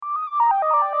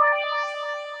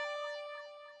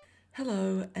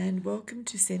Hello and welcome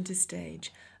to Centre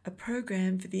Stage, a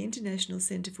program for the International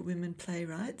Centre for Women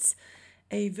Playwrights,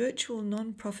 a virtual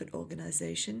non-profit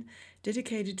organisation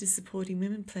dedicated to supporting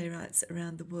women playwrights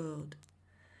around the world.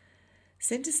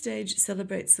 Centre Stage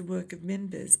celebrates the work of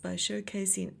members by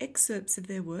showcasing excerpts of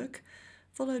their work,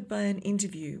 followed by an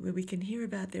interview where we can hear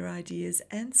about their ideas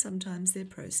and sometimes their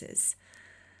process.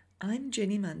 I'm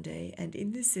Jenny Monday, and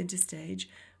in this Centre Stage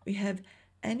we have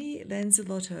Annie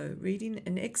Lanzalotto reading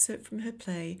an excerpt from her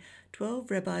play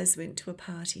 12 Rabbis Went to a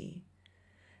Party.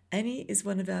 Annie is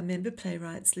one of our member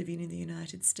playwrights living in the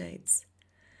United States.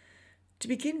 To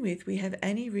begin with, we have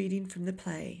Annie reading from the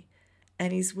play.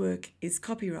 Annie's work is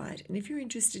copyright, and if you're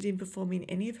interested in performing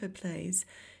any of her plays,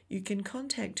 you can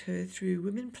contact her through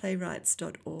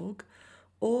womenplaywrights.org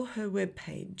or her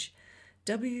webpage,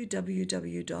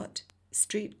 www.streetcry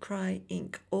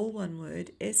Inc., all one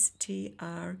word,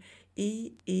 streetcryinc.org.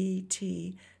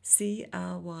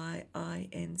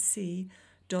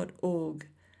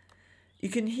 You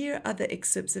can hear other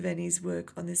excerpts of Annie's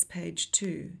work on this page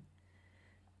too.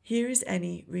 Here is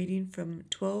Annie reading from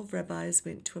 12 Rabbis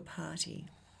Went to a Party.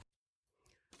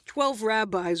 12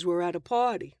 rabbis were at a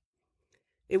party.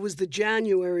 It was the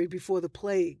January before the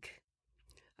plague.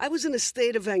 I was in a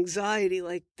state of anxiety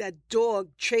like that dog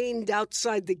chained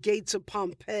outside the gates of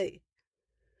Pompeii,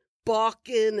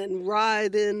 barking and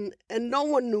writhing, and no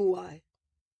one knew why.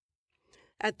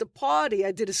 At the party,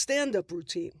 I did a stand-up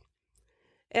routine,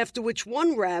 after which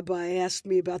one rabbi asked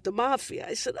me about the mafia.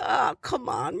 I said, come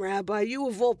on, Rabbi, you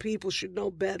of all people should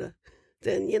know better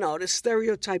than, to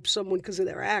stereotype someone because of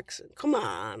their accent. Come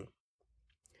on.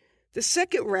 The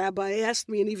second rabbi asked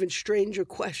me an even stranger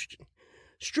question.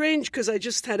 Strange because I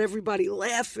just had everybody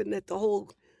laughing at the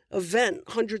whole event,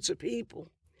 hundreds of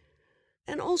people.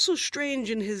 And also strange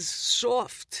in his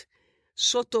soft,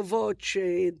 sotto voce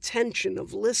intention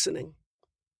of listening.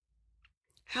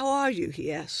 How are you,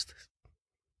 he asked.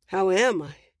 How am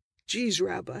I? Geez,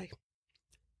 Rabbi.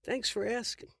 Thanks for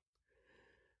asking.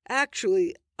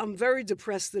 Actually, I'm very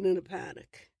depressed and in a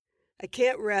panic. I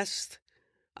can't rest.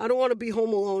 I don't want to be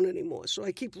home alone anymore, so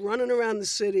I keep running around the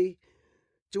city,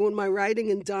 doing my writing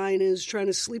in diners, trying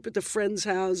to sleep at the friends'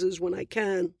 houses when I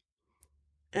can.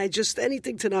 And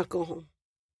anything to not go home.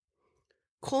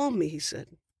 Call me, he said.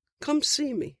 Come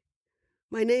see me.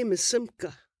 My name is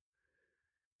Simka.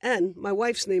 And my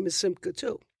wife's name is Simka,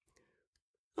 too.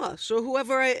 So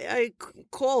whoever I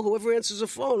call, whoever answers the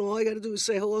phone, all I got to do is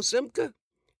say, hello, Simka?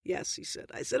 Yes, he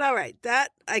said. I said, all right,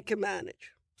 that I can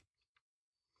manage.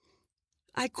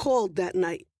 I called that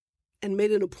night and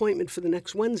made an appointment for the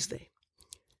next Wednesday,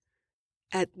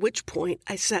 at which point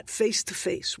I sat face to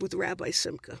face with Rabbi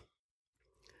Simka.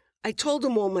 I told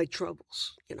him all my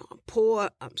troubles. I'm poor,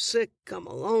 I'm sick, I'm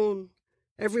alone.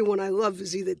 Everyone I love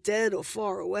is either dead or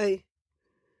far away.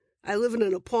 I live in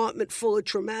an apartment full of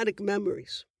traumatic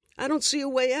memories. I don't see a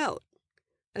way out.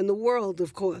 And the world,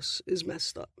 of course, is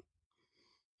messed up.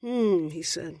 He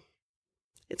said.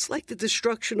 It's like the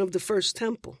destruction of the first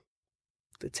temple.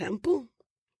 The temple?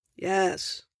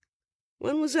 Yes.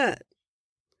 When was that?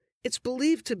 It's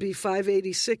believed to be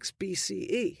 586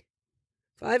 BCE.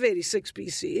 586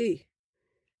 BCE.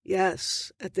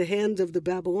 Yes, at the hand of the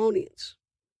Babylonians.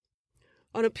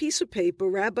 On a piece of paper,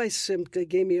 Rabbi Simka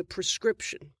gave me a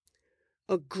prescription,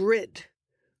 a grid,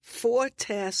 4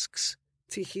 tasks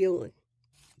to healing.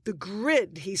 The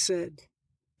grid, he said,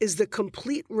 is the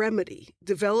complete remedy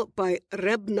developed by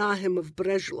Reb Nahum of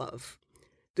Breslov,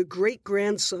 the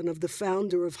great-grandson of the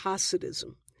founder of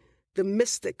Hasidism, the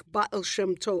mystic Baal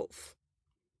Shem Tov.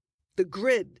 The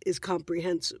grid is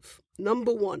comprehensive.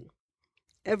 Number 1,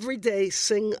 every day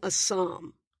sing a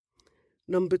psalm.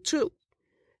 Number 2,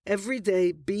 every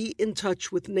day be in touch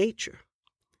with nature.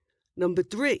 Number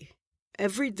 3,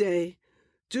 every day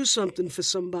do something for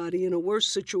somebody in a worse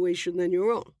situation than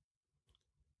your own.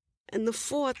 And the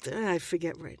 4th, I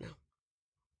forget right now.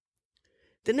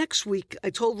 The next week,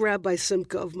 I told Rabbi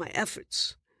Simka of my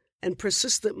efforts and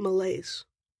persistent malaise.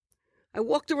 I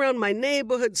walked around my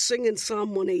neighborhood singing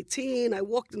Psalm 118. I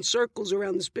walked in circles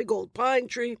around this big old pine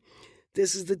tree.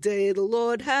 This is the day the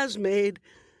Lord has made.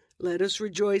 Let us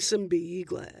rejoice and be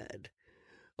glad.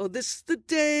 Oh, this is the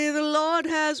day the Lord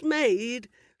has made.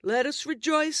 Let us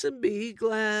rejoice and be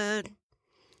glad.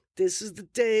 This is the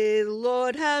day the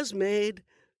Lord has made.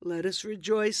 Let us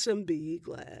rejoice and be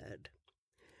glad.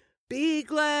 Be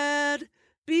glad,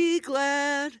 be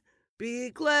glad, be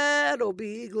glad, oh,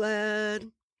 be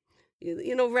glad.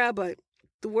 Rabbi,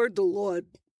 the word the Lord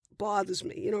bothers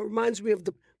me. It reminds me of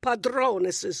the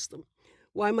Padrone system,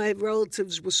 why my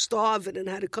relatives were starving and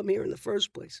had to come here in the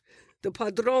first place. The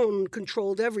Padrone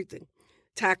controlled everything.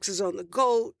 Taxes on the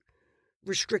goat,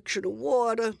 restriction of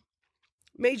water,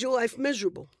 made your life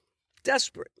miserable,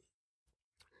 desperate.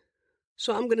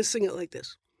 So I'm going to sing it like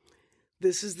this.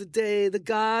 This is the day the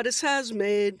goddess has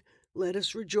made. Let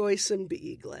us rejoice and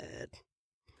be glad.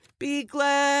 Be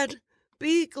glad,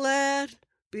 be glad,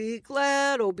 be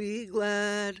glad, oh be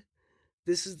glad.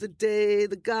 This is the day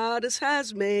the goddess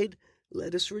has made.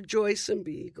 Let us rejoice and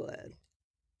be glad.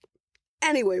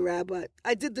 Anyway, Rabbi,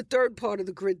 I did the third part of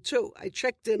the grid too. I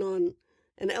checked in on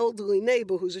an elderly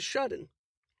neighbor who's a shut-in.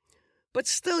 But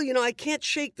still, I can't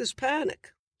shake this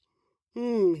panic.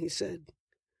 He said.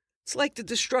 It's like the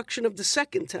destruction of the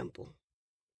Second Temple.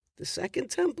 The Second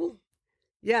Temple?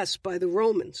 Yes, by the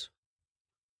Romans.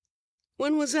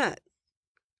 When was that?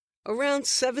 Around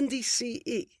 70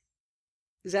 CE.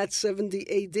 Is that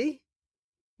 70 AD?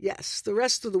 Yes, the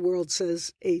rest of the world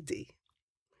says AD.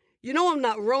 I'm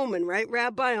not Roman, right,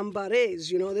 Rabbi? I'm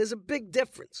Barés. There's a big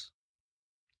difference.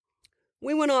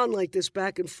 We went on like this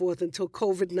back and forth until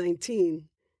COVID-19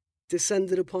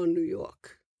 descended upon New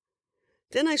York.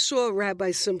 Then I saw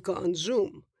Rabbi Simcha on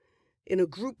Zoom in a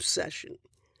group session.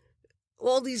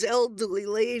 All these elderly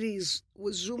ladies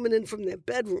were zooming in from their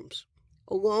bedrooms,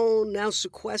 alone, now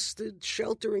sequestered,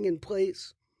 sheltering in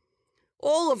place.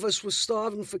 All of us were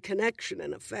starving for connection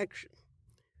and affection.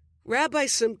 Rabbi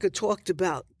Simcha talked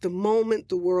about the moment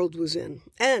the world was in,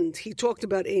 and he talked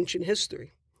about ancient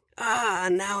history.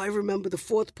 Now I remember the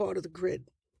fourth part of the grid.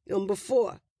 Number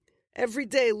 4, every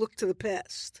day look to the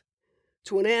past,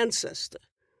 to an ancestor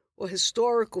or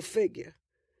historical figure,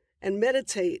 and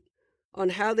meditate on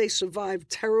how they survived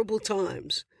terrible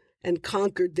times and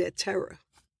conquered their terror.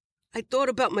 I thought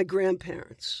about my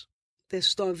grandparents, their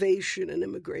starvation and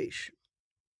immigration.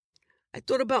 I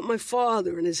thought about my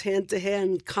father and his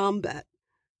hand-to-hand combat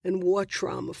and war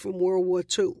trauma from World War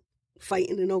II,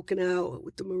 fighting in Okinawa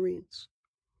with the Marines.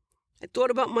 I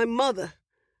thought about my mother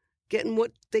getting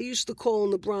what they used to call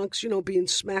in the Bronx, being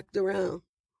smacked around,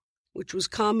 which was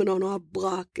common on our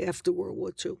block after World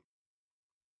War II.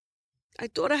 I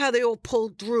thought of how they all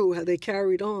pulled through, how they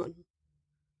carried on,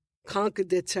 conquered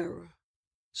their terror,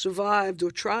 survived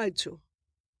or tried to,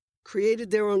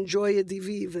 created their own joie de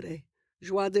vivre,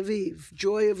 joie de vivre,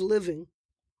 joy of living.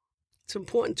 It's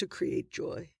important to create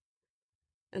joy.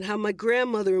 And how my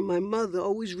grandmother and my mother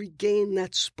always regained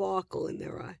that sparkle in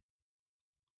their eye.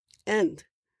 And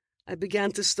I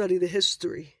began to study the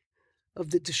history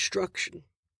of the destruction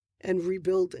and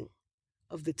rebuilding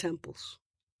of the temples.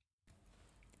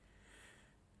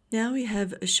 Now we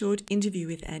have a short interview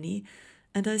with Annie,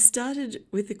 and I started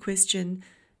with the question,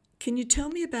 can you tell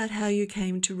me about how you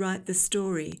came to write the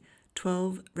story,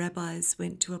 12 Rabbis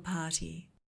Went to a Party?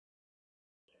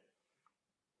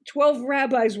 12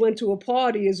 Rabbis Went to a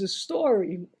Party is a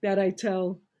story that I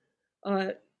tell.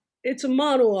 It's a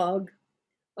monologue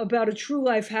about a true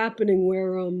life happening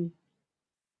where,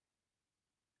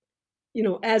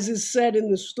 as is said in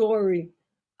the story,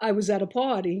 I was at a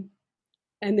party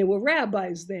and there were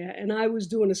rabbis there and I was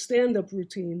doing a stand-up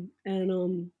routine,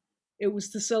 and it was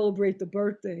to celebrate the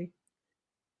birthday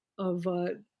of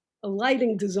a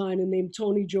lighting designer named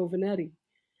Tony Giovanetti.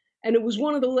 And it was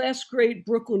one of the last great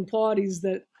Brooklyn parties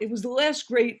that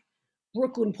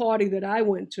I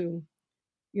went to.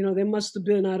 There must have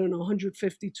been,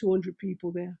 150, 200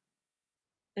 people there.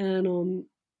 And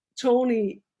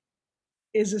Tony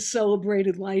is a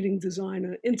celebrated lighting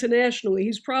designer internationally.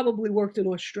 He's probably worked in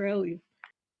Australia.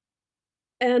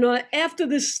 And after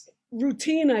this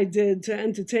routine I did to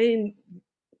entertain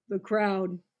the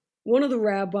crowd, one of the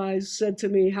rabbis said to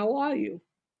me, "How are you?"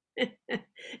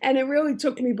 And it really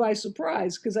took me by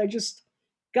surprise because I just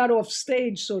got off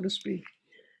stage, so to speak.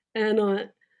 And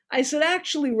I said,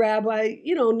 "Actually, Rabbi,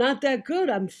 not that good.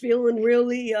 I'm feeling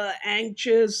really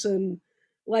anxious and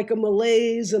like a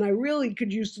malaise, and I really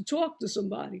could use to talk to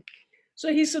somebody."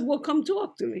 So he said, "Well, come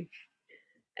talk to me."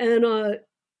 And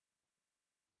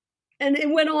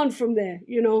it went on from there,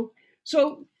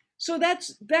 So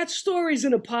that story's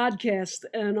in a podcast,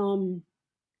 and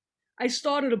I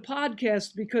started a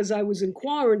podcast because I was in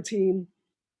quarantine,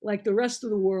 like the rest of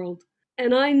the world,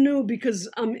 and I knew because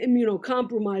I'm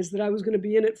immunocompromised that I was going to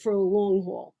be in it for a long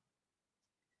haul.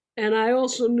 And I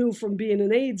also knew from being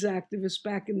an AIDS activist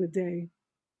back in the day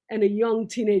and a young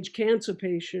teenage cancer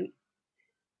patient,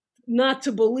 not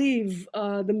to believe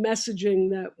the messaging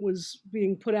that was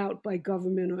being put out by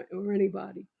government or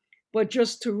anybody, but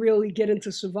just to really get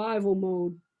into survival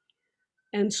mode.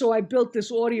 And so I built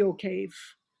this audio cave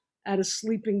out of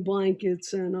sleeping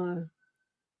blankets and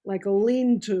like a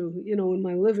lean-to, in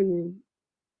my living room.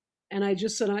 And I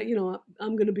just said,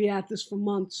 I'm going to be at this for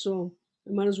months, so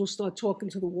I might as well start talking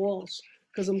to the walls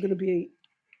because I'm going to be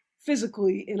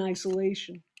physically in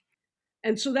isolation.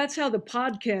 And so that's how the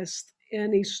podcast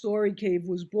Annie Story Cave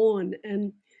was born.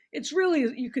 And it's really,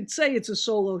 you could say it's a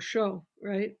solo show,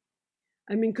 right?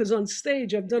 I mean, because on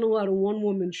stage, I've done a lot of one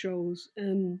woman shows,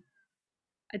 and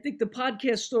I think the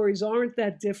podcast stories aren't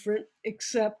that different,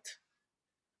 except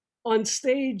on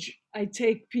stage, I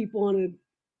take people on a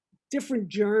different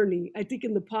journey. I think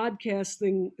in the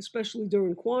podcasting, especially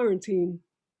during quarantine,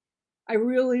 I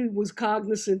really was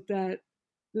cognizant that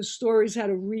the stories had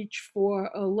to reach for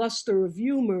a luster of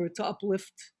humor to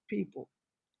uplift people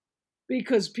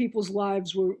because people's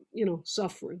lives were,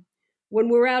 suffering. When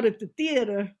we're out at the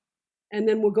theater and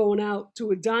then we're going out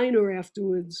to a diner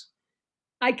afterwards,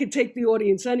 I could take the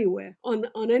audience anywhere on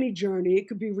any journey. It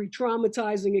could be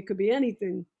re-traumatizing, it could be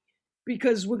anything,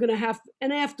 because we're going to have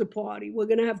an after party. We're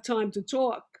going to have time to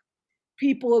talk.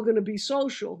 People are going to be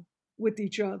social with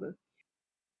each other.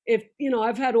 If,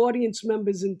 I've had audience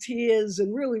members in tears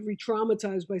and really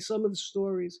re-traumatized by some of the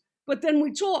stories, but then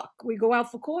we talk, we go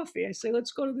out for coffee. I say,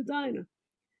 let's go to the diner.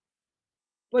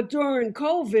 But during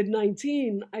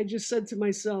COVID-19, I just said to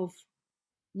myself,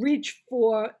 reach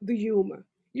for the humor.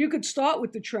 You could start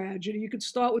with the tragedy. You could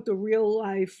start with the real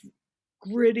life,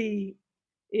 gritty,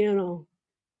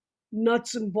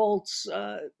 nuts and bolts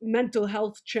mental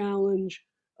health challenge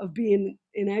of being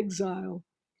in exile.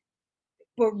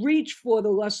 But reach for the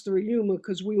luster of humor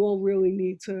because we all really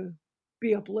need to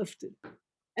be uplifted.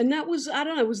 And that was, I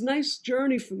don't know, it was a nice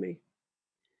journey for me.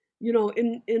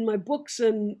 In my books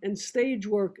and stage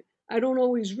work, I don't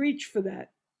always reach for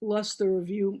that luster of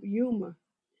humor.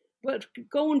 But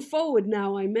going forward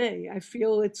now, I may. I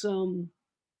feel it's a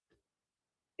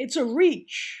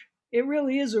reach. It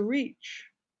really is a reach,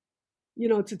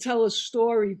 to tell a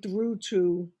story through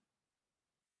to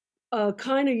a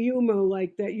kind of humor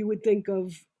like that you would think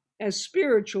of as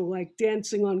spiritual, like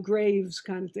dancing on graves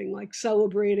kind of thing, like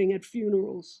celebrating at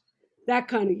funerals, that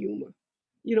kind of humor,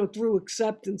 through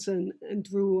acceptance and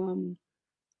through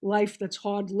life that's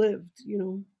hard lived.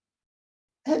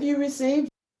 Have you received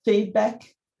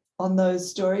feedback on those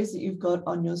stories that you've got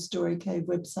on your Story Cave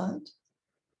website?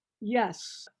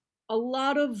 Yes. A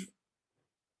lot of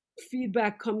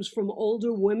feedback comes from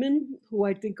older women who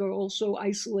I think are also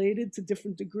isolated to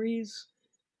different degrees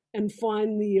and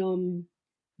find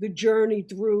the journey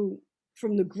through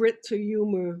from the grit to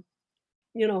humor,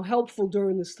 helpful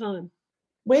during this time.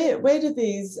 Where do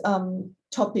these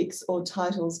topics or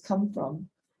titles come from?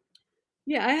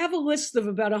 Yeah, I have a list of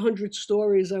about 100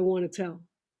 stories I want to tell.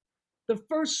 The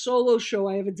first solo show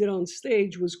I ever did on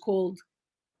stage was called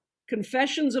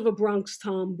Confessions of a Bronx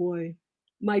Tomboy,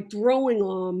 My Throwing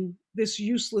Arm, This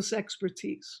Useless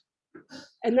Expertise.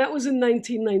 And that was in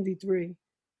 1993,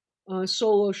 a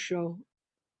solo show.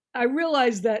 I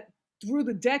realized that through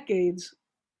the decades,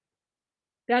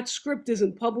 that script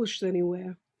isn't published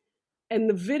anywhere. And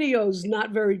the video's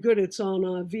not very good. It's on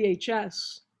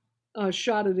VHS,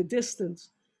 shot at a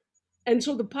distance. And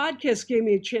so the podcast gave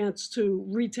me a chance to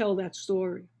retell that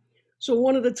story. So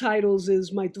one of the titles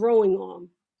is My Throwing Arm.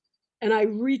 And I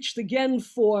reached again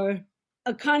for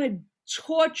a kind of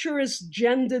torturous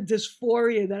gender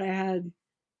dysphoria that I had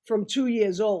from 2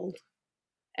 years old.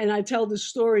 And I tell this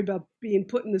story about being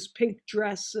put in this pink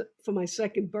dress for my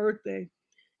second birthday.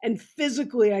 And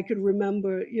physically, I could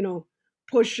remember,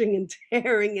 pushing and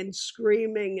tearing and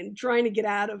screaming and trying to get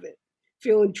out of it,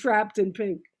 feeling trapped in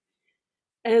pink.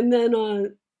 And then,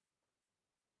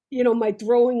 my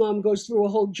throwing arm goes through a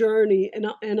whole journey.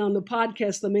 And on the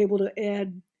podcast, I'm able to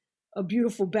add a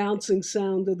beautiful bouncing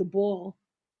sound of the ball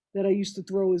that I used to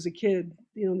throw as a kid,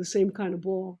 the same kind of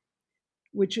ball,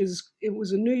 it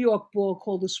was a New York ball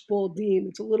called a Spalding.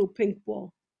 It's a little pink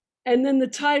ball. And then the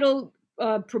title,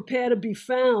 Prepare to Be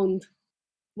Found,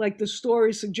 like the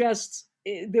story suggests,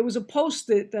 there was a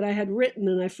post-it that I had written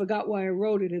and I forgot why I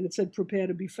wrote it, and it said Prepare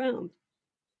to Be Found.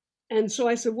 And so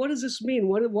I said, what does this mean?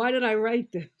 Why did I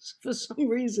write this? For some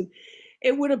reason,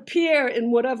 it would appear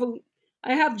in whatever,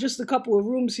 I have just a couple of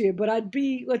rooms here, but I'd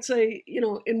be, let's say,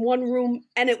 in one room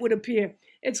and it would appear.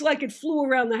 It's like it flew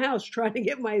around the house trying to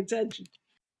get my attention.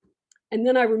 And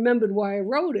then I remembered why I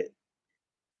wrote it.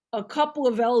 A couple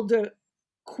of elder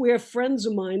queer friends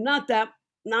of mine, not that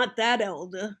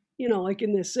elder, like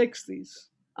in their 60s.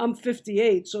 I'm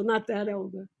 58, so not that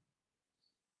elder,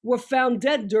 were found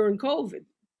dead during COVID.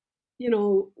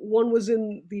 One was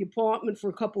in the apartment for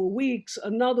a couple of weeks.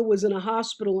 Another was in a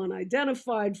hospital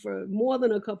unidentified for more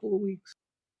than a couple of weeks.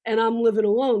 And I'm living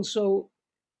alone. So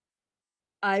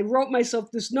I wrote myself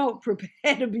this note,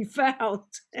 prepare to be found.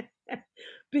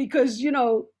 Because, you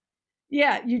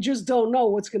just don't know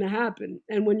what's going to happen.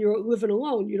 And when you're living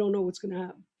alone, you don't know what's going to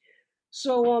happen.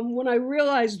 So when I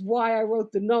realized why I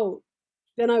wrote the note,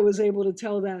 then I was able to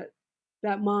tell that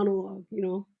that monologue, you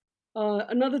know.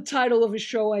 Another title of a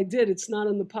show I did, it's not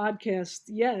on the podcast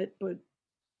yet, but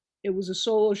it was a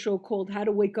solo show called How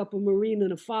to Wake Up a Marine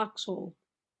in a Foxhole.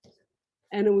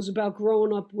 And it was about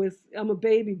growing up with, I'm a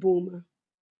baby boomer,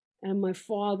 and my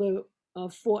father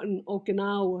fought in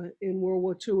Okinawa in World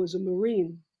War II as a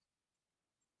Marine,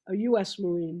 a US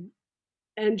Marine.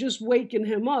 And just waking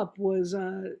him up was,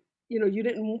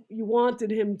 you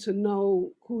wanted him to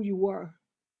know who you were.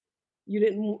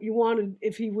 You wanted,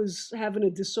 if he was having a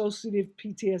dissociative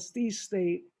PTSD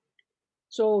state.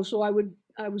 So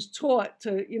I was taught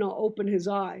to, open his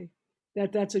eye,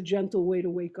 that's a gentle way to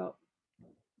wake up.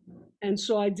 And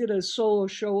so I did a solo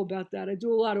show about that. I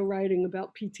do a lot of writing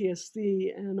about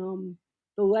PTSD and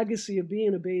the legacy of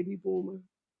being a baby boomer,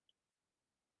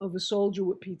 of a soldier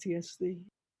with PTSD.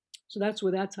 So that's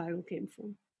where that title came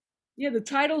from. Yeah, the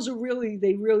titles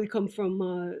they really come from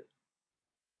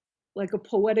like a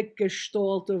poetic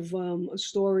gestalt of a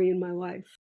story in my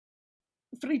life.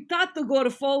 Frittata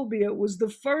agoraphobia was the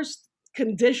first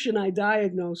condition I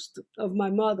diagnosed of my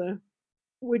mother,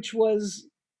 which was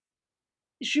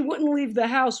she wouldn't leave the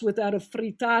house without a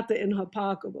frittata in her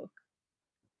pocketbook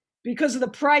because of the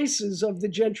prices of the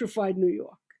gentrified New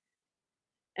York.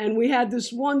 And we had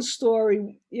this one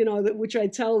story, which I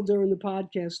tell during the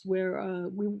podcast, where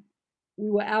we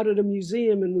were out at a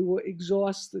museum and we were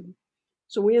exhausted.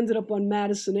 So we ended up on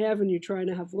Madison Avenue trying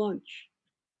to have lunch.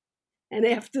 And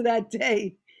after that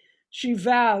day, she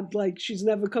vowed like she's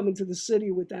never coming to the city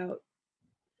without.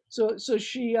 So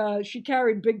she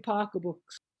carried big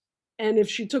pocketbooks. And if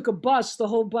she took a bus, the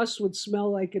whole bus would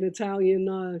smell like an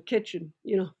Italian kitchen,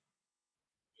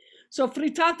 So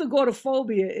frittata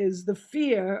agoraphobia is the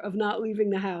fear of not leaving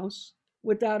the house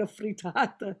without a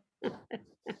frittata.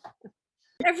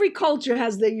 Every culture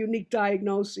has their unique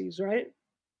diagnoses, right?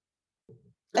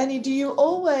 Annie, do you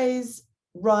always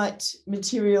write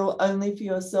material only for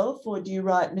yourself, or do you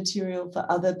write material for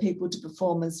other people to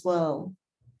perform as well?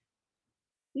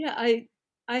 Yeah,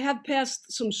 I have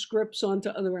passed some scripts on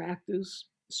to other actors.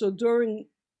 So during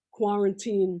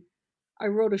quarantine, I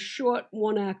wrote a short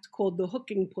one act called The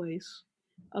Hooking Place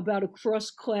about a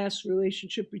cross-class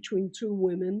relationship between two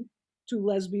women, two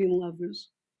lesbian lovers.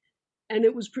 And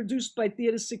it was produced by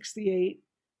Theater 68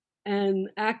 and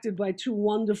acted by two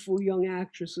wonderful young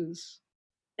actresses.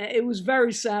 It was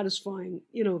very satisfying,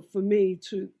 for me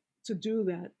to do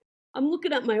that. I'm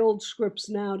looking at my old scripts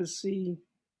now to see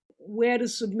where to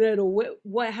submit or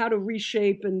how to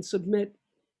reshape and submit,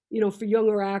 for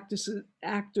younger actors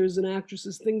and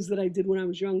actresses, things that I did when I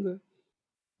was younger.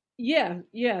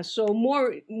 Yeah. So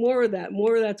more of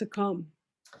that to come.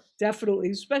 Definitely,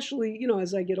 especially,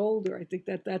 as I get older. I think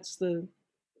that's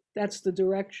the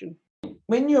direction.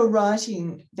 When you're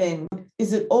writing, then,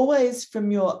 is it always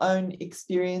from your own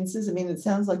experiences? I mean, it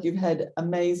sounds like you've had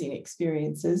amazing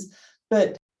experiences,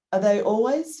 but are they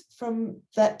always from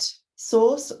that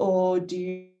source, or do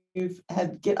you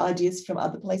get ideas from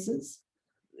other places?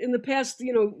 In the past,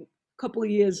 couple of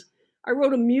years, I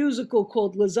wrote a musical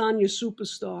called Lasagna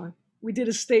Superstar. We did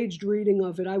a staged reading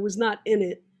of it. I was not in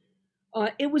it.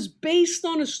 It was based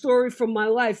on a story from my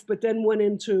life, but then went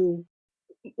into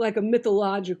like a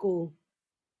mythological.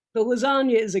 The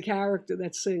lasagna is a character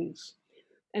that sings.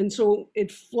 And so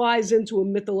it flies into a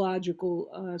mythological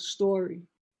story.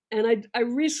 And I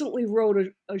recently wrote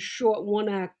a short one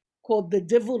act called The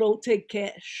Divil Don't Take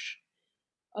Cash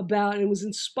and it was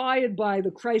inspired by the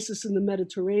crisis in the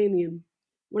Mediterranean.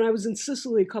 When I was in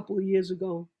Sicily a couple of years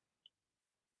ago,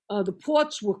 the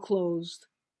ports were closed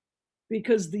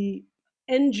because the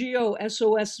NGO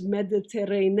SOS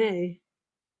Mediterranee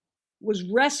was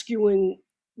rescuing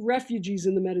refugees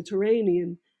in the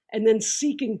Mediterranean and then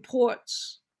seeking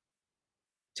ports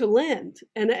to land,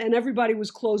 and everybody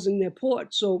was closing their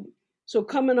ports. So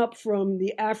coming up from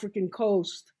the African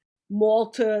coast,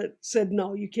 Malta said,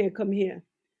 no, you can't come here.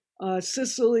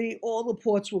 Sicily, all the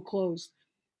ports were closed.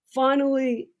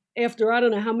 Finally, after I don't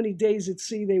know how many days at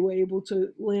sea, they were able to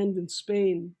land in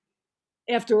Spain.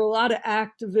 After a lot of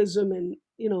activism and,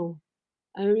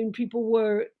 people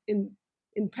were in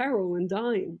peril and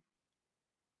dying.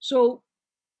 So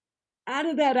out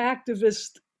of that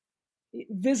activist,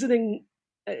 visiting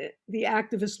the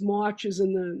activist marches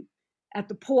at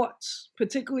the ports,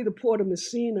 particularly the port of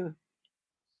Messina,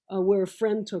 where a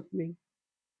friend took me,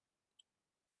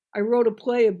 I wrote a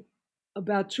play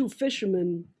about two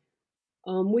fishermen,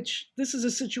 which this is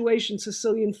a situation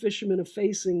Sicilian fishermen are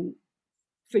facing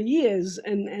for years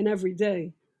and every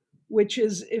day, which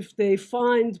is if they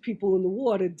find people in the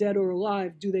water, dead or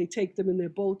alive, do they take them in their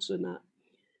boats or not?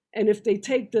 And if they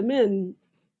take them in,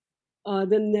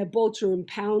 then their boats are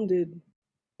impounded,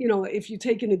 if you're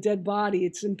taking a dead body,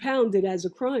 it's impounded as a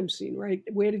crime scene, right?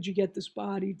 Where did you get this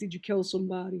body? Did you kill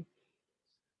somebody?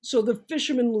 So the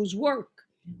fishermen lose work.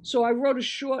 So I wrote a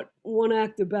short one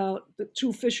act about the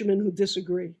two fishermen who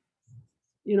disagree.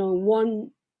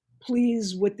 One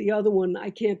pleads with the other one,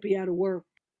 I can't be out of work.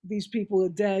 These people are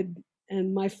dead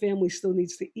and my family still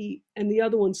needs to eat. And the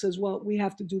other one says, well, we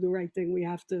have to do the right thing. We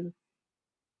have to,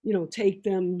 take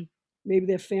them. Maybe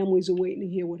their families are waiting to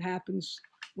hear what happened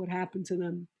to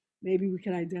them. Maybe we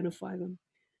can identify them.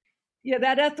 Yeah,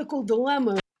 that ethical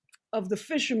dilemma of the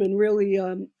fishermen really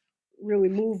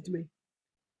moved me.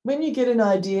 When you get an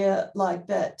idea like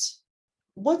that,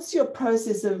 what's your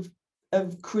process of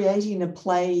creating a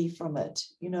play from it?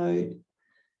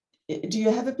 Do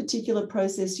you have a particular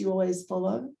process you always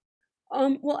follow?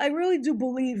 Well, I really do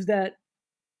believe that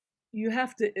you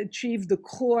have to achieve the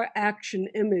core action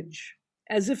image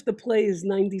as if the play is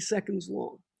 90 seconds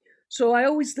long. So I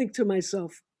always think to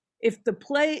myself, if the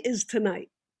play is tonight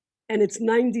and it's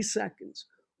 90 seconds,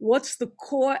 what's the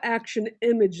core action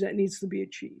image that needs to be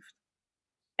achieved?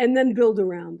 And then build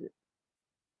around it.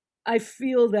 I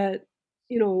feel that,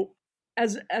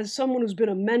 as someone who's been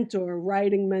a mentor, a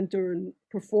writing mentor and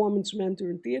performance mentor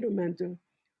and theater mentor,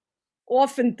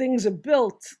 often things are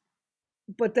built,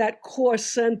 but that core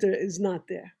center is not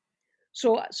there.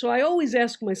 So I always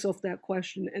ask myself that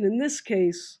question. And in this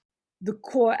case, the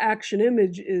core action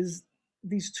image is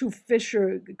these two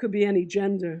fisher, it could be any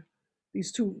gender,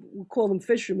 these two, we'll call them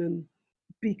fishermen,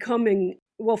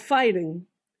 fighting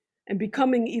and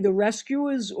becoming either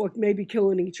rescuers or maybe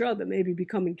killing each other, maybe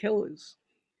becoming killers.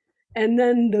 And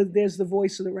then there's the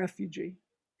voice of the refugee.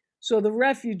 So the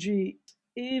refugee,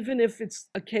 even if it's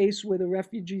a case where the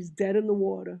refugee's dead in the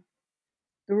water,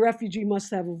 the refugee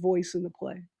must have a voice in the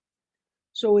play.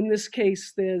 So in this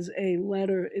case, there's a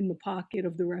letter in the pocket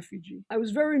of the refugee. I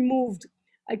was very moved.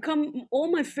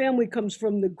 All my family comes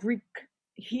from the Greek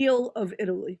heel of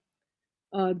Italy,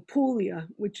 Puglia,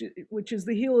 which is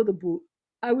the heel of the boot.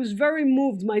 I was very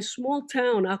moved. My small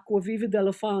town, Acquaviva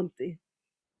dell'Elefante,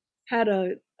 had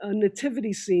a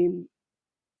nativity scene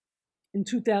in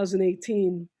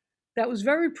 2018 that was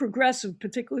very progressive,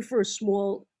 particularly for a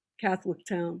small Catholic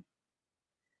town.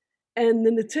 And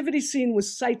the nativity scene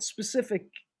was site-specific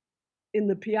in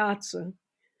the piazza,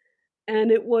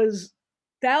 and it was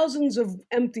thousands of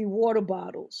empty water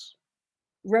bottles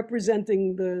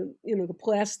representing the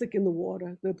plastic in the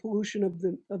water, the pollution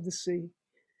of the sea.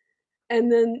 And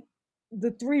then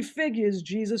the three figures,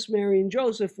 Jesus, Mary, and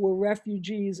Joseph, were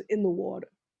refugees in the water.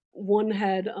 One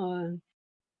had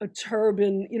a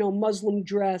turban, Muslim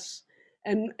dress,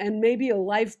 and maybe a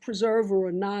life preserver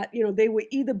or not. They were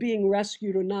either being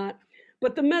rescued or not.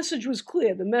 But the message was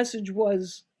clear. The message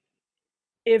was,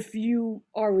 if you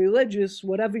are religious,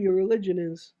 whatever your religion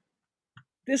is,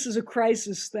 this is a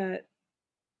crisis that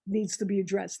needs to be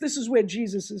addressed. This is where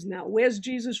Jesus is now. Where's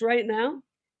Jesus right now?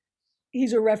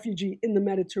 He's a refugee in the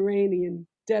Mediterranean,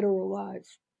 dead or alive,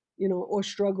 or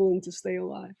struggling to stay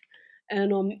alive.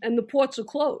 And the ports are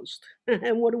closed.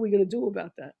 And what are we going to do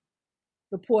about that?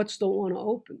 The ports don't want to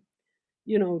open.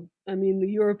 The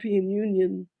European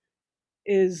Union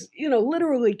is,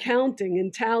 literally counting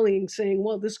and tallying, saying,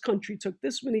 well, this country took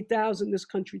this many thousand, this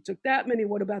country took that many,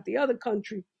 what about the other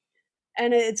country?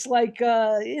 And it's like,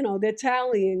 they're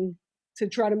tallying to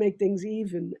try to make things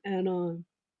even. And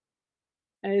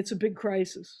it's a big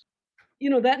crisis.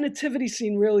 That nativity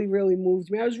scene really, really moved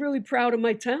me. I was really proud of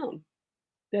my town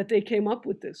that they came up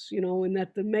with this, and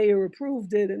that the mayor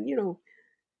approved it, and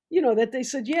that they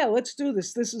said, yeah, let's do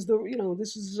this. This is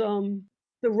the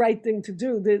right thing to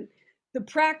do. The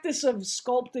practice of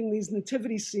sculpting these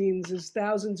nativity scenes is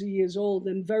thousands of years old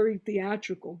and very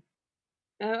theatrical.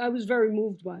 I was very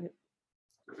moved by it.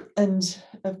 And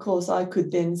of course, I could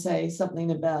then say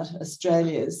something about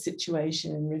Australia's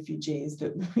situation in refugees,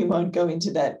 but we won't go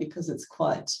into that because it's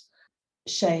quite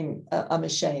I'm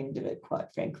ashamed of it,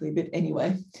 quite frankly. But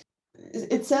anyway,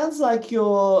 it sounds like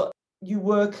you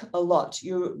work a lot,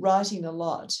 you're writing a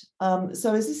lot.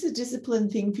 So is this a discipline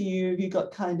thing for you? Have you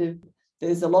got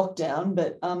there's a lockdown,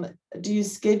 but do you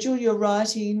schedule your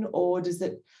writing, or does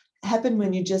it happen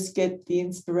when you just get the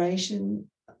inspiration?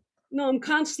 No, I'm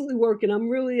constantly working.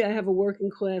 I have a working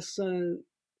class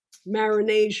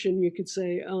marination, you could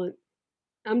say.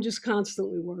 I'm just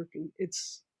constantly working.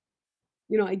 It's,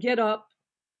 I get up.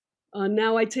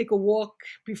 Now I take a walk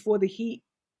before the heat,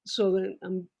 so that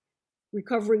I'm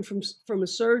recovering from a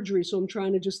surgery. So I'm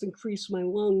trying to just increase my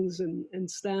lungs and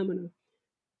stamina.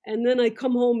 And then I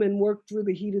come home and work through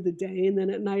the heat of the day. And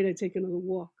then at night I take another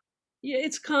walk. Yeah,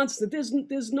 it's constant.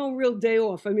 There's no real day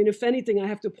off. If anything, I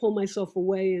have to pull myself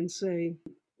away and say,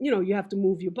 you have to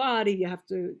move your body, you have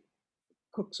to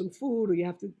cook some food, or you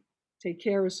have to take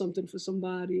care of something for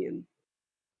somebody. And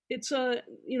it's a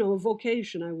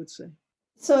vocation, I would say.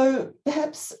 So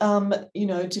perhaps,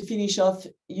 to finish off,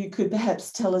 you could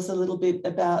perhaps tell us a little bit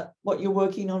about what you're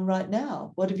working on right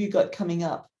now. What have you got coming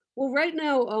up? Well, right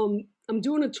now, I'm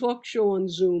doing a talk show on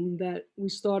Zoom that we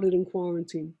started in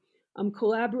quarantine. I'm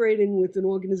collaborating with an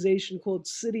organization called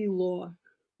City Law,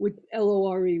 with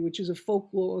LORE, which is a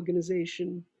folklore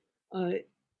organization uh,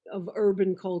 of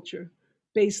urban culture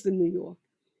based in New York.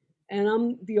 And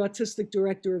I'm the artistic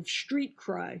director of Street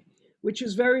Cry, which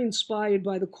is very inspired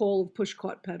by the call of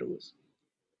pushcart peddlers.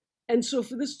 And so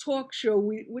for this talk show,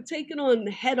 we're taking on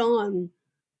head on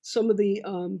some of the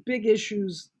big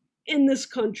issues in this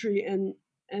country and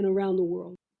around the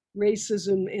world.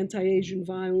 Racism, anti-Asian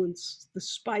violence, the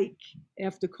spike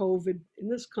after COVID in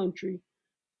this country.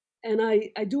 And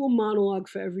I do a monologue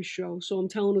for every show, so I'm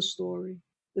telling a story.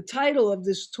 The title of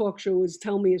this talk show is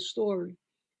Tell Me a Story.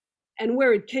 And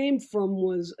where it came from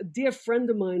was a dear friend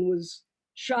of mine was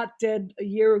shot dead a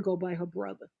year ago by her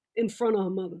brother in front of her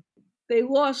mother.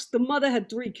 The mother had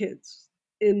 3 kids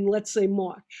in, let's say,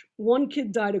 March. One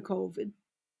kid died of COVID.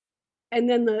 And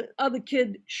then the other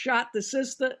kid shot the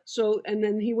sister. And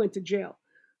then he went to jail.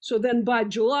 So then by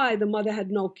July, the mother had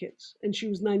no kids and she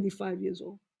was 95 years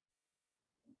old.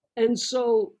 And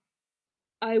so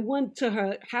I went to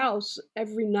her house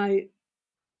every night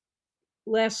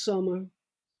last summer,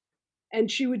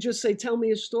 and she would just say, "Tell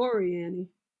me a story, Annie."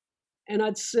 And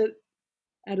I'd sit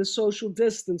at a social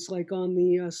distance, like on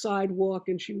the sidewalk,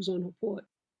 and she was on her porch.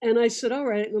 And I said, "All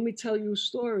right, let me tell you a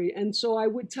story." And so I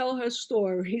would tell her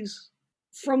stories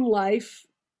from life,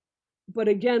 but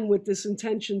again, with this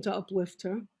intention to uplift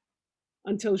her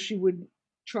until she would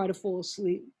try to fall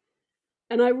asleep.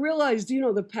 And I realized,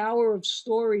 the power of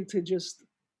story to just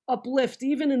uplift,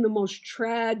 even in the most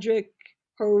tragic,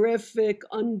 horrific,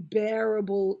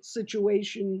 unbearable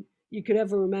situation you could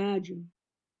ever imagine.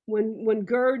 When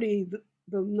Gertie,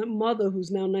 the mother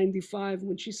who's now 95,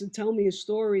 when she said, "Tell me a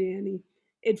story, Annie,"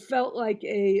 it felt like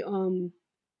a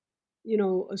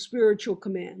spiritual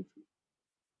command.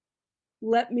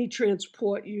 Let me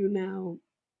transport you now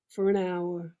for an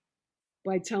hour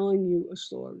by telling you a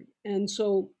story. And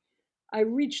so I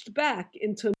reached back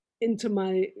into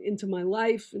my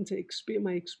life, into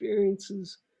my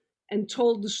experiences, and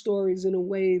told the stories in a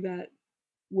way that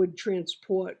would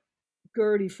transport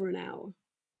Gertie for an hour.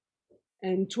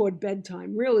 And toward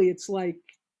bedtime, really, it's like,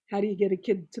 how do you get a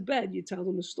kid to bed? You tell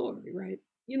them a story, right?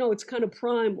 It's kind of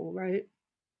primal, right?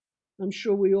 I'm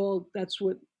sure that's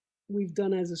what we've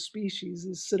done as a species,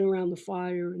 is sit around the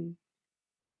fire and,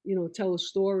 tell a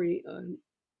story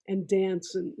and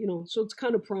dance. And, so it's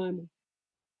kind of primal.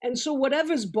 And so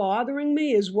whatever's bothering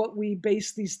me is what we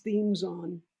base these themes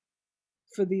on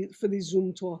for these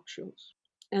Zoom talk shows.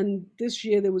 And this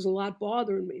year there was a lot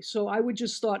bothering me. So I would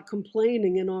just start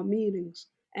complaining in our meetings.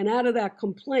 And out of that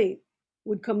complaint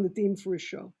would come the theme for a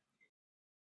show.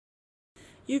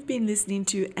 You've been listening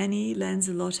to Annie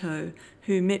Lanzalotto,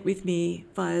 who met with me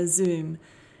via Zoom.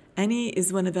 Annie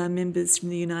is one of our members from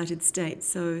the United States,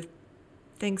 so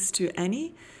thanks to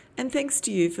Annie, and thanks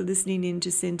to you for listening in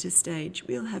to Centre Stage.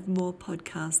 We'll have more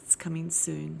podcasts coming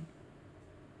soon.